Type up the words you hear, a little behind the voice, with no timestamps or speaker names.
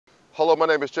Hello, my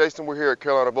name is Jason. We're here at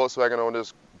Carolina Volkswagen on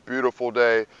this beautiful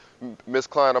day. Miss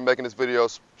Klein, I'm making this video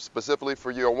specifically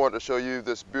for you. I wanted to show you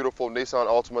this beautiful Nissan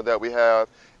Altima that we have,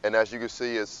 and as you can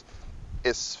see,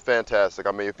 it's fantastic.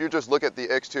 I mean, if you just look at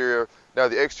the exterior, now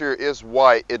the exterior is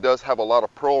white. It does have a lot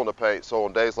of pearl in the paint, so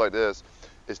on days like this,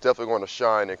 it's definitely going to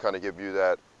shine and kind of give you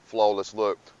that flawless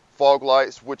look. Fog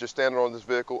lights, which is standard on this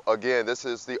vehicle. Again, this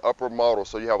is the upper model,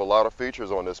 so you have a lot of features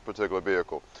on this particular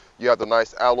vehicle. You have the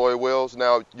nice alloy wheels.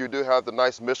 Now, you do have the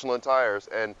nice Michelin tires,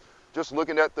 and just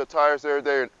looking at the tires there,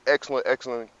 they're in excellent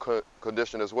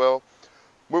condition as well.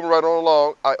 Moving right on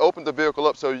along, I opened the vehicle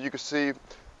up so you can see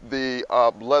the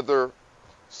leather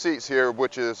seats here,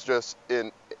 which is just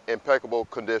in impeccable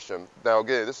condition. Now,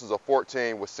 again, this is a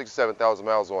 14 with 67,000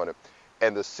 miles on it,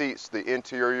 and the seats, the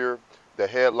interior, the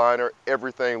headliner,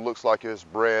 everything looks like it's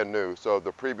brand new. So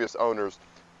the previous owners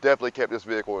definitely kept this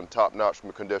vehicle in top-notch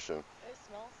condition. It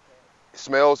smells good. It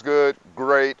smells good,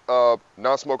 great,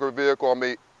 non-smoker vehicle. I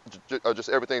mean, just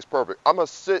everything's perfect. I'm gonna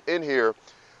sit in here.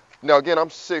 Now again, I'm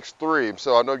 6'3",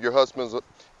 so I know your husband's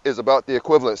is about the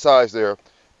equivalent size there.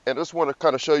 And I just want to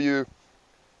kind of show you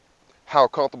how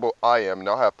comfortable I am.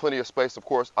 Now I have plenty of space, of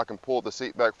course. I can pull the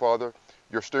seat back farther.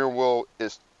 Your steering wheel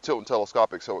is tilt and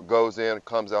telescopic, so it goes in,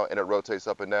 comes out, and it rotates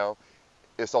up and down.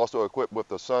 It's also equipped with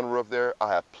the sunroof there. I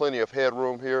have plenty of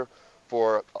headroom here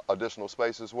for additional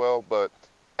space as well, but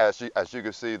as you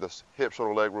can see, the hip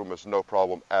shoulder leg room is no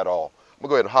problem at all. I'm gonna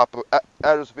go ahead and hop out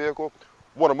of this vehicle.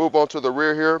 Want to move on to the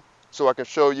rear here so I can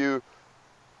show you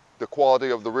the quality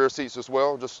of the rear seats as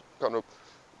well. Just kind of,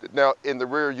 now in the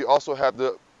rear you also have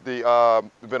the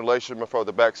ventilation for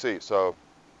the back seat, so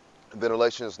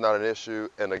ventilation is not an issue,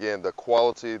 and again, the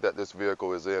quality that this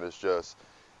vehicle is in is just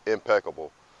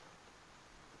impeccable.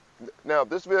 Now,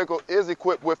 this vehicle is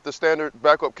equipped with the standard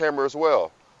backup camera as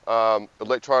well.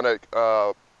 Electronic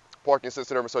parking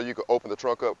system, so you can open the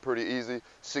trunk up pretty easy.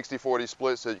 60-40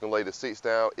 split, so you can lay the seats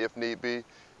down if need be.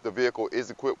 The vehicle is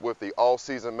equipped with the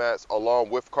all-season mats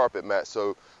along with carpet mats,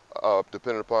 so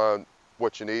depending upon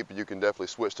what you need, you can definitely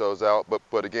switch those out.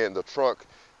 But again, the trunk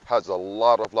has a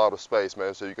lot of space,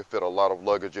 man, so you can fit a lot of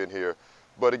luggage in here.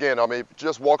 But again, I mean,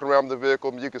 just walking around the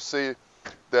vehicle, you can see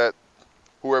that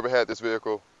whoever had this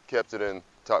vehicle kept it in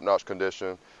top-notch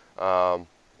condition. I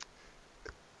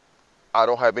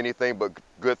don't have anything but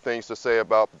good things to say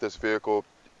about this vehicle.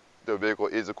 The vehicle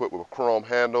is equipped with chrome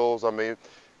handles. I mean,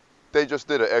 they just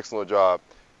did an excellent job.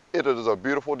 It is a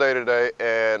beautiful day today,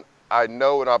 and I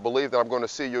know and I believe that I'm going to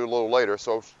see you a little later.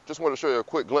 So just want to show you a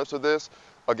quick glimpse of this.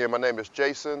 Again, my name is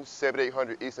Jason,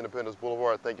 7800 East Independence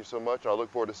Boulevard. Thank you so much, and I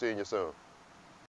look forward to seeing you soon.